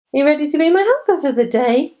Are you ready to be my helper for the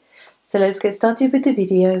day? So let's get started with the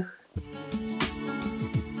video.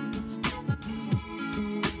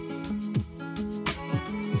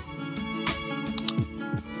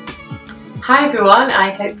 Hi everyone, I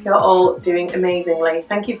hope you're all doing amazingly.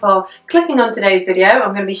 Thank you for clicking on today's video. I'm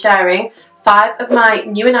going to be sharing 5 of my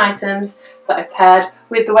newer items that I've paired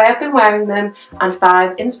with the way I've been wearing them and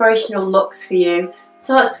 5 inspirational looks for you.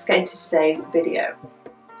 So let's just get into today's video.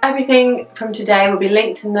 Everything from today will be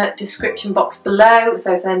linked in the description box below,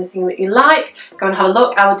 so if there's anything that you like, go and have a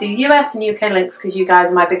look. I will do US and UK links because you guys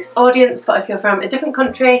are my biggest audience, but if you're from a different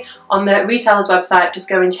country, on the retailer's website, just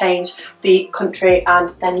go and change the country and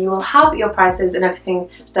then you will have your prices and everything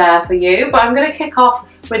there for you. But I'm going to kick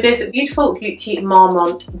off with this beautiful Gucci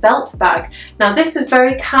Marmont belt bag. Now this was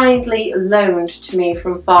very kindly loaned to me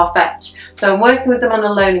from Farfetch, so I'm working with them on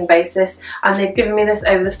a loaning basis and they've given me this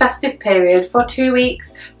over the festive period for 2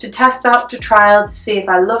 weeks to test out, to trial, to see if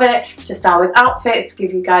I love it, to style with outfits, to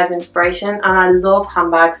give you guys inspiration. And I love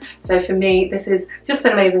handbags, so for me this is just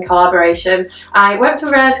an amazing collaboration. I went for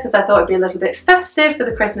red because I thought it'd be a little bit festive for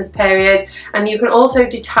the Christmas period, and you can also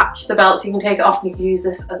detach the belt so you can take it off and you can use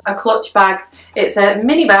this as a clutch bag. It's a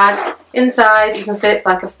mini bag. Inside you can fit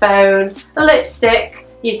like a phone, a lipstick,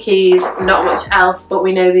 your keys, not much else, but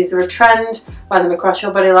we know these are a trend. Wear them across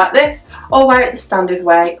your body like this or wear it the standard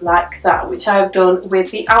way like that, which I have done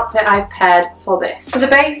with the outfit I've paired for this. For the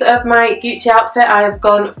base of my Gucci outfit I have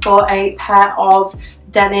gone for a pair of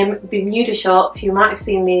denim Bermuda shorts. You might have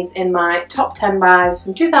seen these in my top 10 buys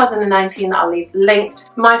from 2019 that I'll leave linked.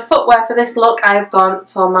 My footwear for this look, I have gone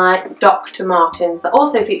for my Dr. Martens. They're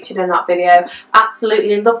also featured in that video.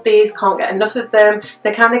 Absolutely love these, can't get enough of them.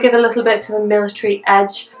 They kind of give a little bit of a military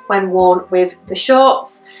edge when worn with the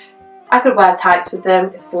shorts. I could wear tights with them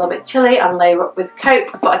if it's a little bit chilly and layer up with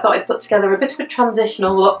coats, but I thought I'd put together a bit of a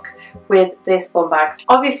transitional look with this bum bag.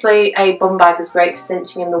 Obviously a bum bag is great for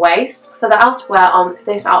cinching in the waist. For the outerwear on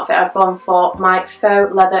this outfit I've gone for my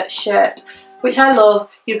faux leather shirt, which I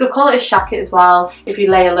love. You could call it a jacket as well. If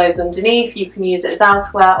you layer loads underneath, you can use it as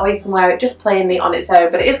outerwear or you can wear it just plainly on its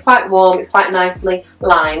own, but it is quite warm, it's quite nicely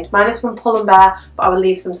lined. Mine is from Pull & Bear, but I will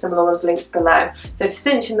leave some similar ones linked below. So to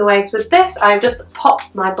cinch in the waist with this, I've just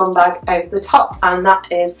popped my bum bag over the top, and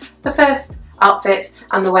that is the first outfit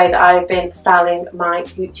and the way that I've been styling my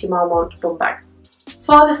Gucci Marmont bum bag.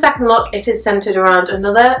 For the second look, it is centred around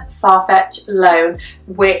another Farfetch loan,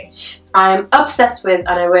 which I am obsessed with,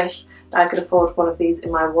 and I wish I could afford one of these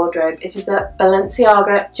in my wardrobe. It is a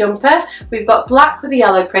Balenciaga jumper. We've got black with a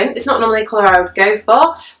yellow print. It's not normally a colour I would go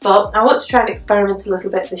for, but I want to try and experiment a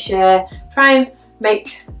little bit this year. Try and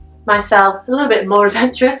make myself a little bit more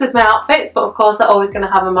adventurous with my outfits, but of course they're always going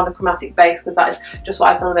to have a monochromatic base because that is just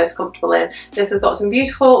what I feel the most comfortable in. This has got some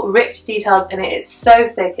beautiful rich details in it. It's so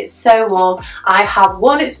thick, it's so warm. I have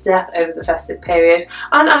worn it to death over the festive period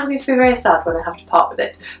and I'm going to be very sad when I have to part with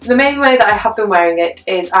it. The main way that I have been wearing it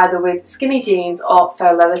is either with skinny jeans or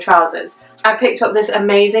faux leather trousers. I picked up this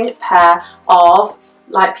amazing pair of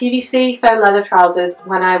like PVC faux leather trousers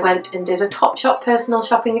when I went and did a Topshop personal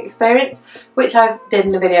shopping experience, which I did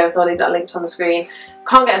in a video, so I'll leave that linked on the screen.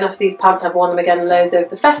 Can't get enough of these pants. I've worn them again loads over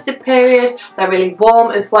the festive period. They're really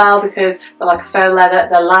warm as well because they're like a faux leather,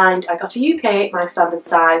 they're lined. I got a UK my standard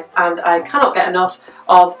size and I cannot get enough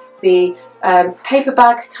of the paper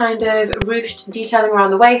bag kind of ruched detailing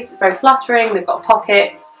around the waist. It's very flattering, they've got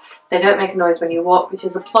pockets. They don't make a noise when you walk, which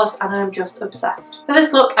is a plus, and I'm just obsessed. For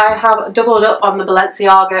this look, I have doubled up on the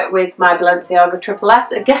Balenciaga with my Balenciaga Triple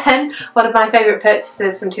S. Again, one of my favourite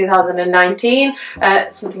purchases from 2019.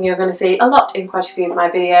 Something you're going to see a lot in quite a few of my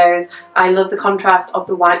videos. I love the contrast of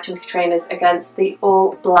the white chunky trainers against the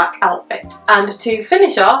all black outfit. And to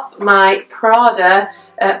finish off, my Prada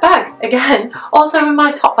bag, again, also in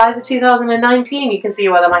my top buys of 2019. You can see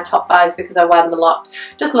whether my top buys because I wear them a lot.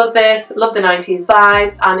 Just love this, love the 90s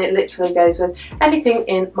vibes, and it literally goes with anything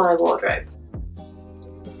in my wardrobe.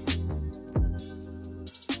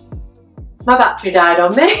 My battery died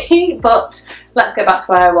on me, but let's get back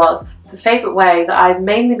to where I was. The favourite way that I've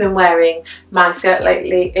mainly been wearing my skirt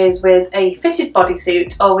lately is with a fitted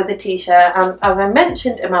bodysuit or with a t-shirt, and as I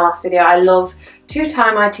mentioned in my last video, I love to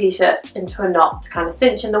tie my t-shirts into a knot to kind of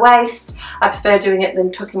cinch in the waist. I prefer doing it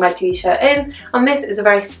than tucking my t-shirt in, and this is a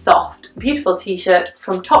very soft, beautiful t-shirt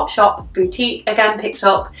from Topshop Boutique, again picked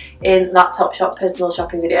up in that Topshop personal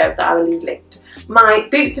shopping video that I will leave linked. my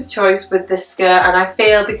boots of choice with this skirt, and I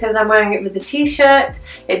feel because I'm wearing it with the t-shirt,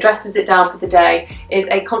 it dresses it down for the day, is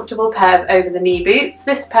a comfortable pair of over-the-knee boots.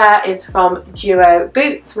 This pair is from Duo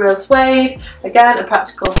Boots, real suede, again a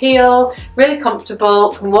practical heel, really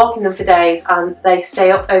comfortable, can walk in them for days and they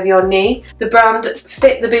stay up over your knee. The brand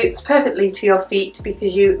fit the boots perfectly to your feet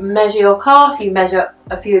because you measure your calf, you measure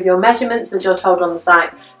a few of your measurements as you're told on the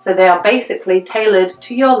site. So they are basically tailored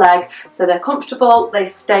to your leg, so they're comfortable, they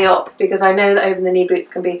stay up, because I know that over-the-knee boots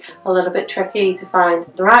can be a little bit tricky to find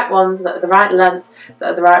the right ones that are the right length,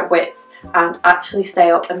 that are the right width, and actually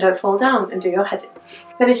stay up and don't fall down and do your head in.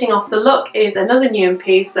 Finishing off the look is another new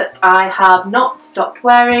piece that I have not stopped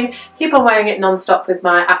wearing, keep on wearing it non-stop with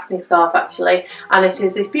my Acne scarf actually, and it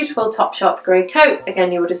is this beautiful Topshop grey coat.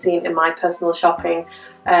 Again, you would have seen in my personal shopping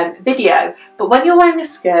video, but when you're wearing a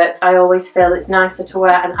skirt I always feel it's nicer to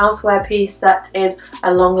wear an outerwear piece that is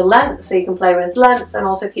a longer length, so you can play with lengths and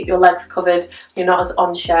also keep your legs covered, you're not as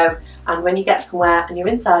on show, and when you get somewhere and you're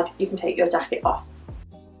inside you can take your jacket off.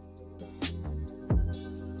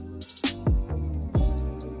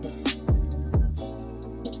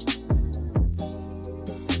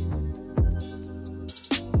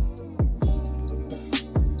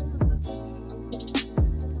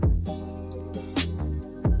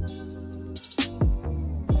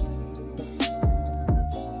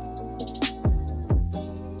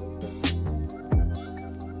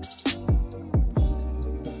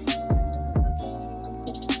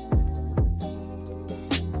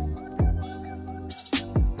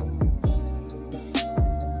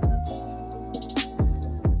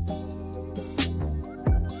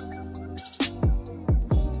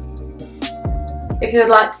 If you would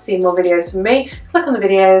like to see more videos from me, click on the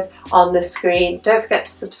videos on the screen. Don't forget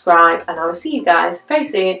to subscribe, and I will see you guys very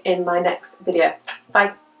soon in my next video.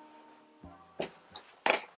 Bye.